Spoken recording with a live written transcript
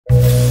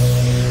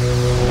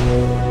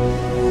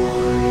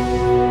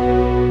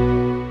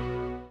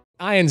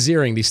Ian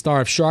Ziering, the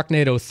star of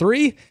Sharknado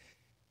 3,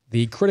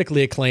 the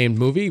critically acclaimed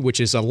movie, which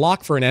is a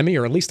lock for an Emmy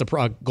or at least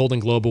a Golden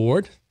Globe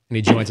Award. And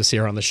he joins us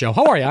here on the show.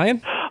 How are you,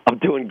 Ian? I'm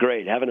doing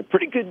great. Having a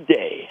pretty good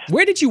day.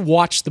 Where did you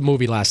watch the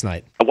movie last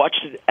night? I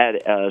watched it at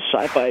a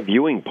sci-fi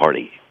viewing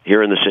party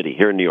here in the city,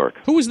 here in New York.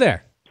 Who was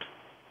there?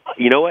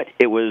 You know what?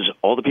 It was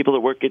all the people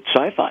that work at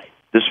Sci-Fi.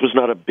 This was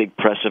not a big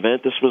press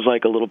event. This was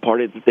like a little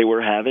party that they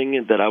were having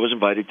and that I was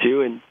invited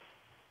to. And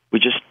we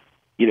just,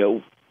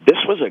 this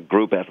was a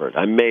group effort.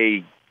 I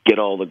may get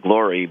all the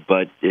glory,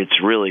 but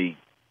it's really,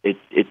 it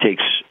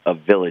takes a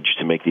village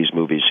to make these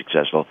movies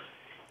successful.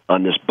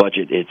 On this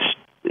budget,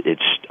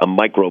 it's a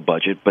micro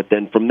budget, but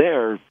then from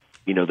there,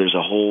 there's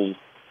a whole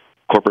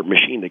corporate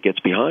machine that gets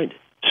behind it.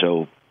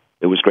 So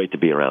it was great to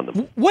be around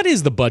them. What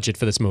is the budget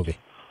for this movie?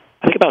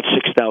 I think about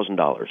 $6,000.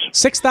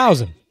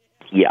 $6,000?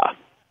 Yeah.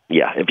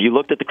 If you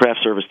looked at the craft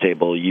service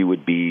table, you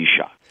would be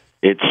shocked.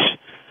 It's,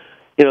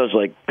 it's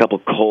like a couple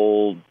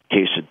cold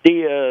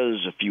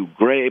quesadillas, a few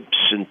grapes,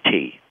 and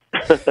tea.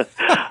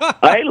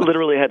 I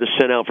literally had to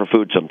send out for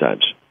food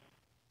sometimes.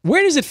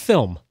 Where does it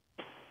film?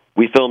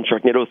 We filmed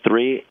Sharknado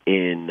 3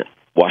 in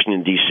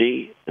Washington,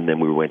 D.C., and then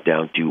we went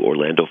down to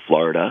Orlando,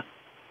 Florida,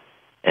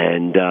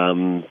 and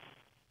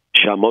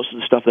shot most of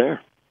the stuff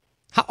there.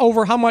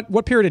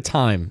 What period of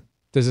time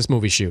does this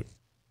movie shoot?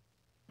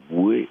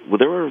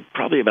 There were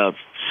probably about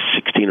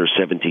 16 or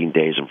 17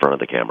 days in front of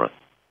the camera.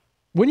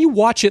 When you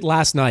watch it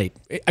last night,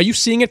 are you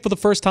seeing it for the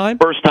first time?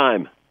 First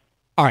time.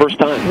 All right. First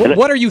time.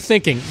 What are you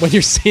thinking when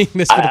you're seeing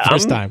this for the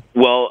first time?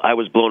 Well, I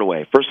was blown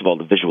away. First of all,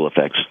 the visual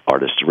effects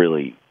artists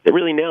really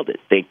nailed it.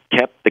 They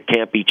kept the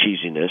campy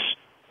cheesiness.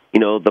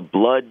 The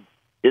blood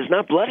is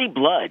not bloody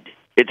blood.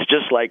 It's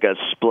just like a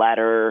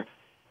splatter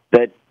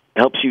that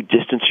helps you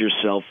distance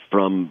yourself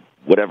from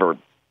whatever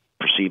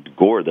perceived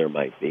gore there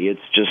might be.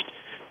 It's just,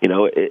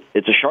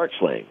 it's a shark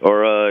slaying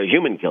or a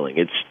human killing.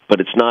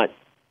 But it's not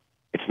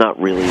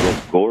really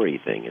a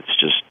gory thing. It's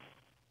just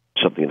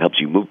something that helps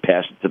you move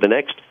past it to the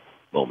next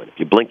moment. If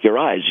you blink your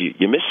eyes,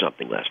 you miss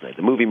something last night.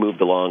 The movie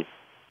moved along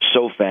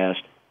so fast.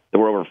 There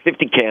were over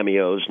 50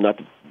 cameos, and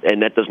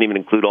that doesn't even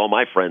include all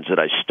my friends that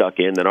I stuck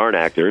in that aren't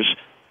actors.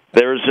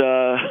 There's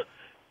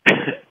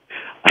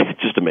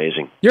it's just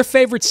amazing. Your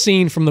favorite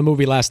scene from the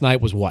movie last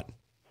night was what?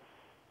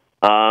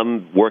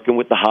 Working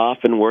with the Hoff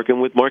and working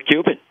with Mark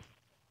Cuban.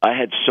 I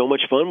had so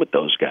much fun with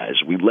those guys.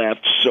 We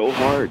laughed so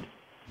hard.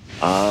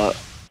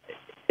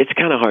 It's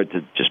kind of hard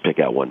to just pick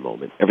out one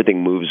moment.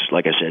 Everything moves,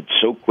 like I said,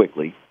 so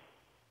quickly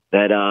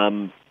that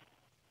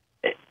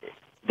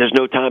there's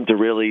no time to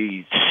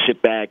really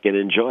sit back and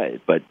enjoy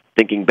it. But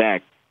thinking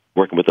back,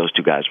 working with those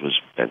two guys was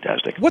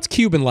fantastic. What's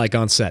Cuban like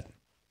on set?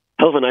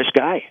 Hell of a nice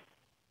guy.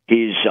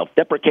 He's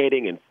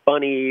self-deprecating and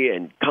funny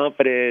and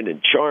confident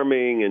and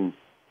charming, and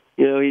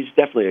he's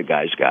definitely a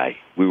guy's guy.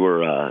 We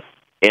were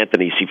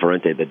Anthony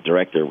Cifuente, the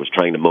director, was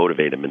trying to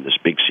motivate him in this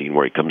big scene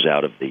where he comes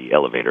out of the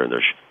elevator and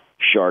there's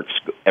sharks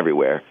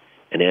everywhere,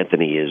 and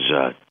Anthony is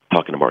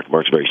talking to Mark.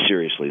 Mark's very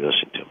seriously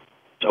listening to him.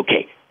 It's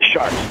okay. The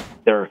sharks,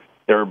 they're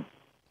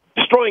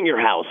destroying your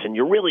house, and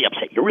you're really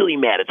upset. You're really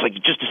mad. It's like you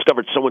just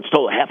discovered someone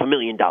stole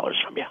 $500,000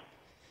 from you.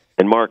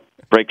 And Mark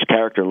breaks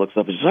character and looks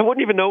up and says, I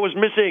wouldn't even know it was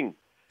missing.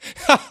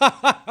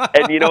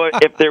 And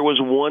if there was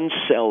one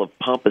cell of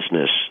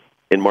pompousness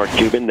in Mark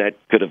Cuban, that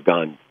could have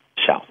gone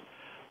south.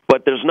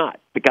 But there's not.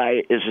 The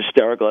guy is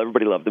hysterical.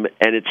 Everybody loved him.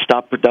 And it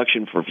stopped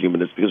production for a few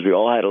minutes because we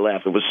all had a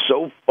laugh. It was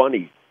so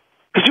funny.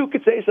 Because who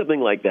could say something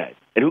like that?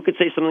 And who could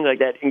say something like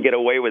that and get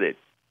away with it?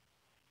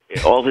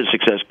 All his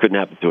success couldn't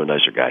happen to a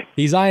nicer guy.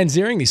 He's Ian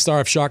Ziering, the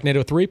star of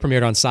Sharknado 3,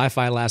 premiered on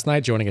Sci-Fi last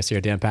night, joining us here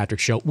at Dan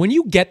Patrick's Show. When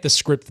you get the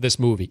script for this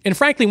movie, and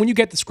frankly, when you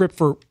get the script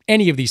for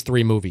any of these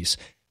three movies,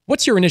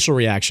 what's your initial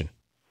reaction?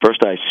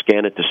 First, I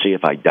scan it to see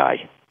if I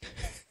die.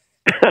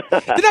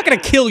 They're not going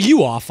to kill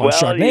you off on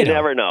Sharknado. Well, you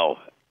never know.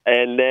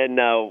 And then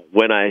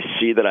when I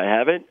see that I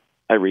haven't,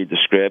 I read the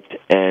script.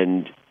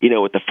 And,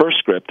 with the first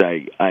script,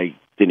 I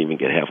didn't even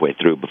get halfway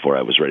through before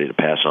I was ready to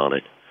pass on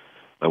it.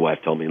 My wife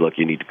told me, look,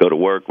 you need to go to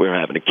work. We're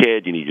having a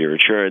kid. You need your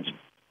insurance.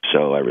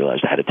 So I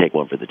realized I had to take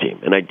one for the team.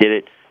 And I did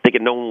it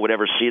thinking no one would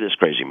ever see this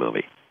crazy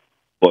movie.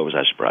 Boy, was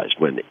I surprised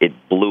when it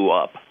blew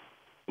up.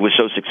 It was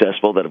so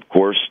successful that, of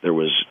course, there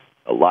was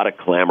a lot of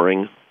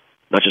clamoring,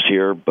 not just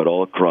here, but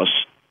all across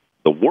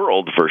the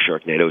world for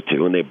Sharknado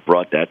 2. And they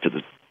brought that to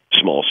the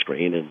small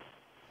screen. And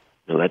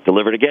that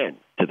delivered again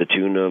to the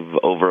tune of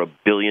over 1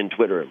 billion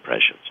Twitter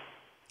impressions.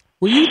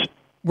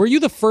 Were you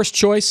the first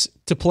choice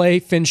to play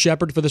Finn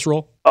Shepard for this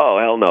role? Oh,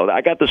 hell no.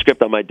 I got the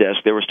script on my desk.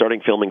 They were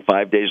starting filming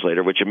 5 days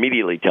later, which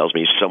immediately tells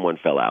me someone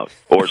fell out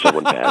or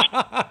someone passed.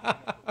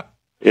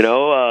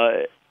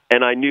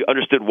 And I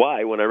understood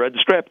why when I read the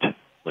script.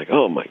 Like,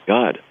 oh, my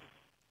God.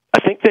 I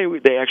think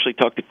they actually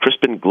talked to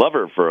Crispin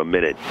Glover for a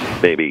minute,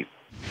 maybe.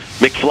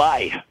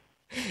 McFly.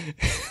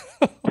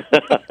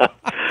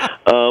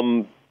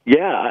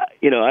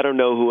 I don't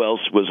know who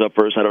else was up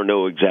first. I don't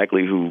know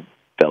exactly who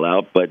fell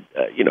out, but,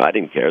 I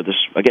didn't care. This,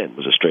 again,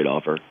 was a straight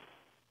offer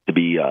to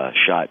be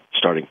shot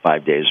starting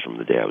 5 days from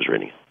the day I was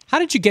reading it. How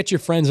did you get your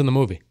friends in the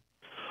movie?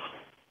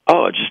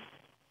 Oh, just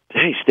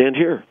hey, stand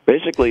here.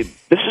 Basically,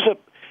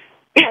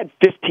 we had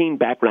 15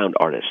 background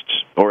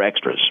artists, or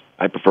extras.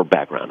 I prefer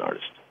background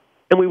artists.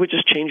 And we would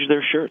just change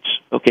their shirts.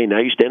 Okay, now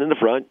you stand in the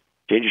front,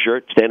 change your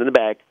shirt, stand in the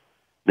back.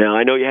 Now,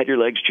 I know you had your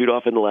legs chewed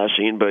off in the last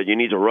scene, but you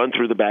need to run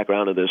through the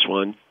background of this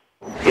one.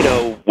 You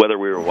know, whether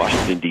we were in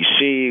Washington,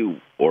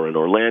 D.C. or in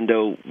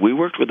Orlando, we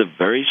worked with a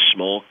very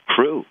small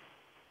crew.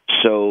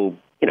 So,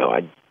 you know,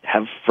 I'd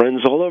have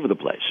friends all over the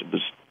place. It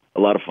was a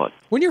lot of fun.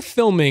 When you're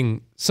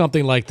filming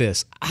something like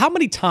this, how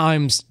many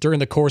times during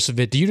the course of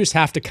it do you just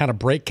have to kind of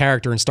break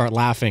character and start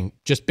laughing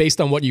just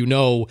based on what you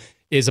know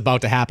is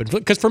about to happen?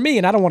 Because for me,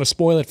 and I don't want to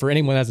spoil it for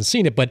anyone that hasn't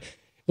seen it, but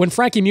when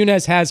Frankie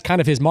Muniz has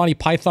kind of his Monty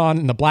Python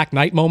and the Black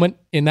Knight moment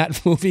in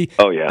that movie,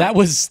 oh yeah, that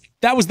was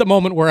the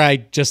moment where I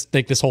just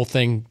think this whole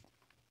thing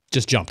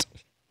just jumped.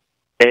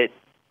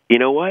 You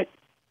know what?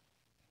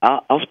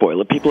 I'll spoil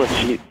it. People have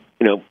seen,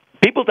 you know,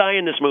 people die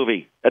in this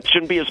movie. That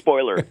shouldn't be a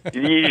spoiler.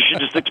 You should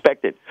just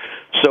expect it.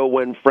 So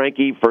when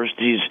Frankie first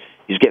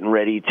he's getting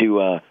ready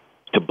to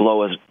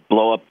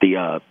blow up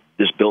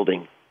this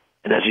building,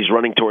 and as he's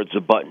running towards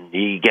the button,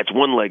 he gets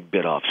one leg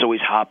bit off. So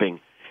he's hopping,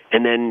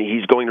 and then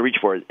he's going to reach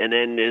for it, and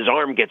then his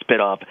arm gets bit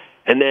off,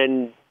 and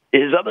then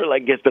his other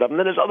leg gets bit off, and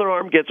then his other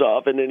arm gets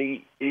off, and then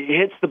he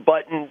hits the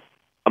button.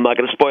 I'm not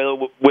going to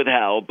spoil it with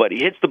how, but he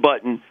hits the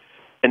button,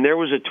 and there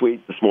was a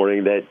tweet this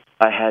morning that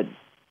I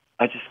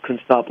just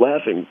couldn't stop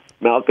laughing.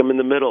 Malcolm in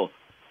the middle.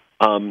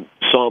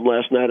 Saw him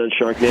last night on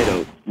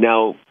Sharknado.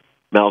 Now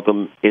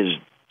Malcolm is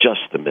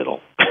just the middle.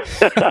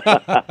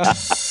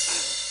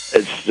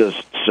 It's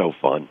just so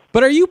fun.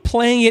 But are you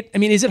playing it? I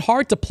mean, is it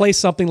hard to play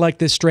something like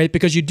this straight?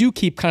 Because you do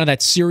keep kind of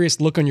that serious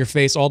look on your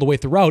face all the way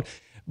throughout.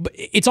 But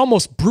it's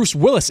almost Bruce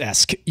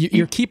Willis-esque.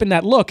 You're keeping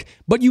that look,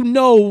 but you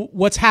know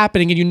what's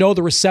happening and you know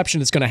the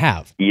reception it's going to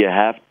have.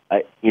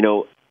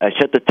 I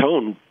set the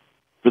tone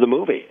for the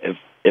movie.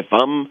 If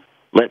I'm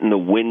letting the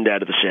wind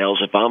out of the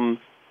sails, if I'm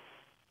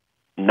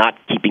not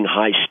keeping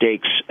high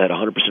stakes at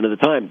 100% of the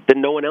time,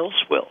 then no one else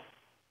will.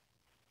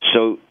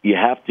 So you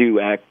have to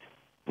act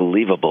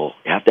believable.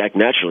 You have to act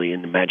naturally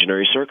in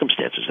imaginary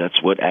circumstances. That's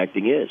what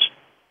acting is.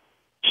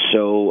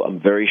 So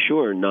I'm very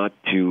sure not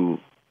to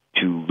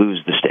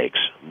lose the stakes.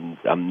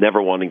 I'm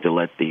never wanting to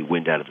let the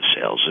wind out of the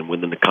sails. And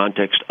within the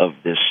context of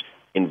this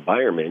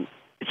environment,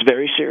 it's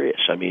very serious.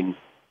 I mean,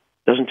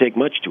 it doesn't take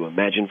much to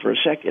imagine for a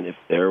second if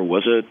there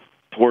was a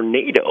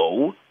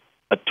tornado,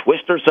 a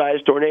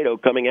twister-sized tornado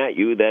coming at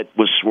you that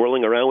was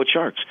swirling around with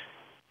sharks.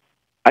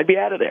 I'd be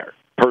out of there,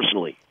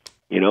 personally,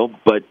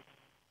 but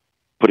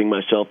putting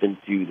myself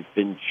into the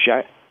Finn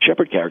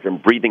Shepard character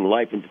and breathing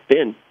life into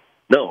Finn,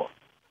 no.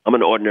 I'm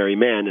an ordinary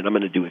man, and I'm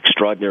going to do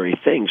extraordinary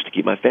things to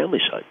keep my family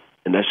safe.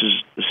 And this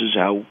is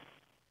how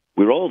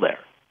we roll there.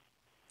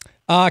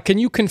 Can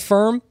you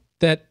confirm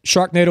that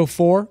Sharknado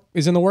 4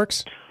 is in the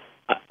works?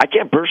 I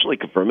can't personally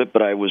confirm it,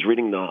 but I was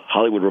reading the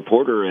Hollywood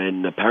Reporter,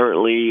 and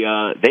apparently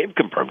they've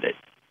confirmed it.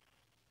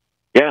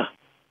 Yeah.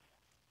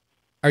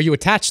 Are you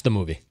attached to the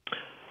movie?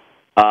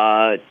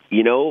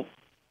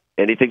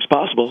 Anything's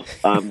possible.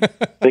 I'm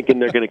thinking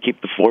they're going to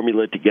keep the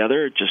formula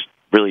together. It just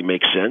really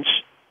makes sense,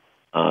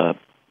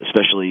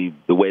 especially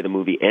the way the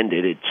movie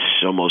ended.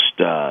 It's almost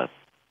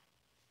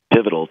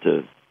pivotal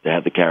to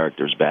have the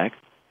characters back.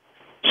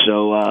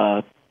 So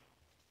I'm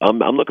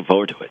looking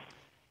forward to it.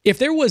 If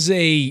there was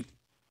a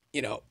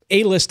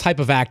A-list type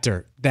of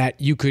actor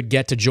that you could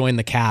get to join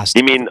the cast.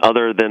 You mean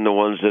other than the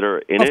ones that are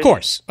in it?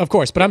 Of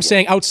course. But I'm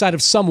saying outside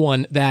of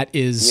someone that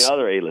is the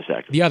other A-list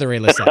actor. The other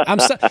A-list actor.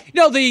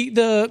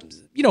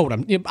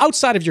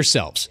 Outside of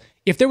yourselves.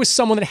 If there was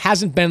someone that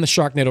hasn't been in the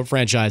Sharknado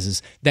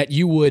franchises that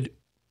you would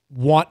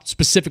want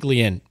specifically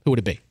in, who would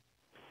it be?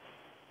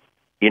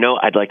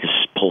 I'd like to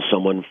pull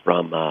someone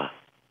from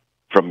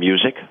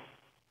music.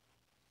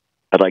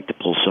 I'd like to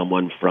pull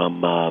someone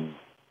from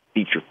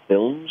feature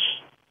films.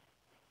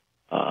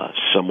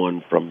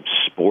 Someone from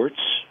sports.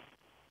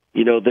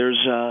 There's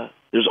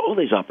all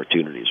these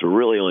opportunities. We're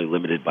really only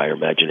limited by our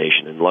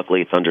imagination, and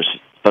luckily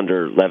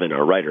Thunder Levin,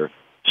 our writer,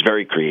 is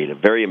very creative,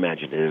 very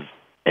imaginative,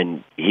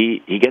 and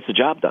he gets the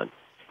job done.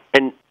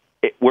 And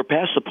we're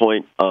past the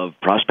point of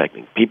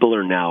prospecting. People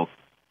are now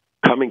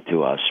coming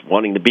to us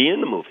wanting to be in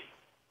the movie.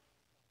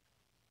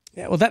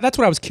 Yeah, well, that's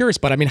what I was curious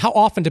about. I mean, how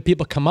often do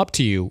people come up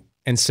to you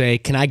and say,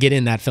 "Can I get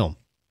in that film?"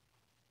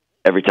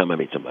 Every time I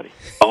meet somebody.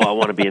 Oh, I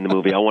want to be in the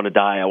movie. I want to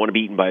die. I want to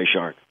be eaten by a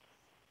shark.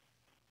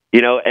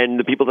 And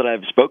the people that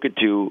I've spoken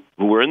to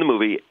who were in the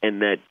movie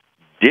and that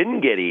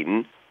didn't get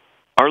eaten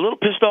are a little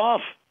pissed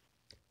off.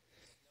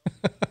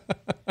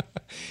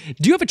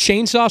 Do you have a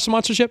chainsaw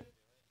sponsorship?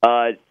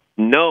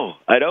 No,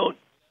 I don't.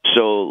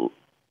 So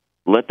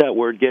let that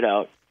word get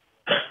out.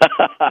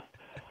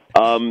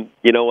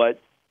 You know what?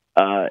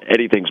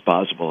 Anything's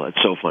possible. It's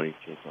so funny.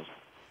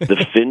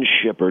 The Finn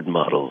Shepard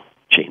model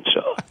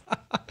chainsaw.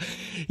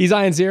 He's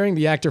Ian Ziering,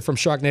 the actor from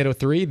Sharknado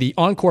 3. The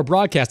encore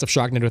broadcast of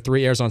Sharknado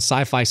 3 airs on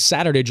Sci-Fi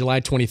Saturday, July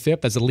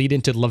 25th as a lead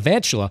into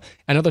Levantula,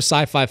 another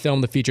sci-fi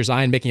film that features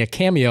Ian making a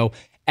cameo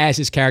as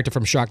his character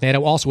from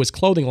Sharknado. Also, his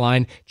clothing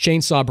line,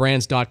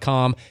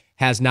 chainsawbrands.com,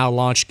 has now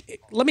launched.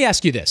 Let me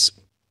ask you this.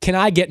 Can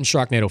I get in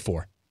Sharknado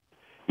 4?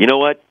 you know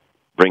what?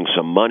 Bring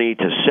some money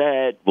to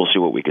set. We'll see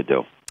what we could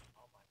do.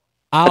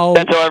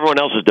 That's how everyone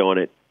else is doing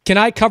it. Can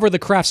I cover the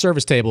craft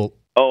service table?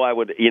 Oh, I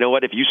would. You know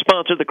what? If you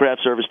sponsor the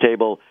craft service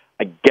table,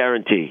 I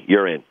guarantee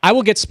you're in. I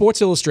will get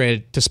Sports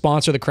Illustrated to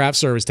sponsor the craft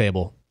service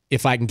table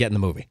if I can get in the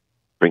movie.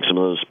 Bring some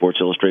of those Sports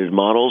Illustrated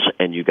models,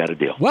 and you got a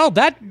deal. Well,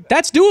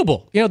 that's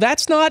doable. You know,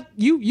 that's not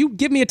you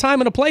give me a time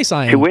and a place.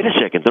 I am. Hey, wait a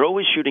second. They're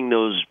always shooting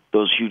those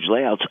huge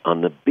layouts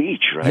on the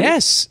beach, right?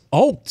 Yes.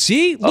 Oh,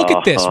 see, look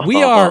at this.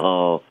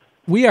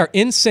 We are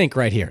in sync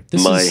right here.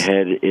 My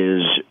head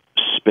is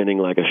spinning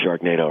like a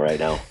Sharknado right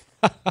now.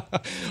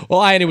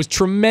 Well, Ian, it was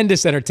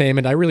tremendous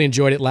entertainment. I really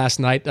enjoyed it last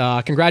night.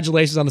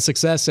 Congratulations on the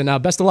success, and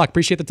best of luck.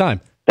 Appreciate the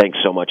time. Thanks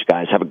so much,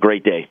 guys. Have a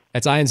great day.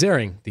 That's Ian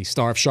Ziering, the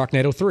star of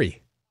Sharknado 3.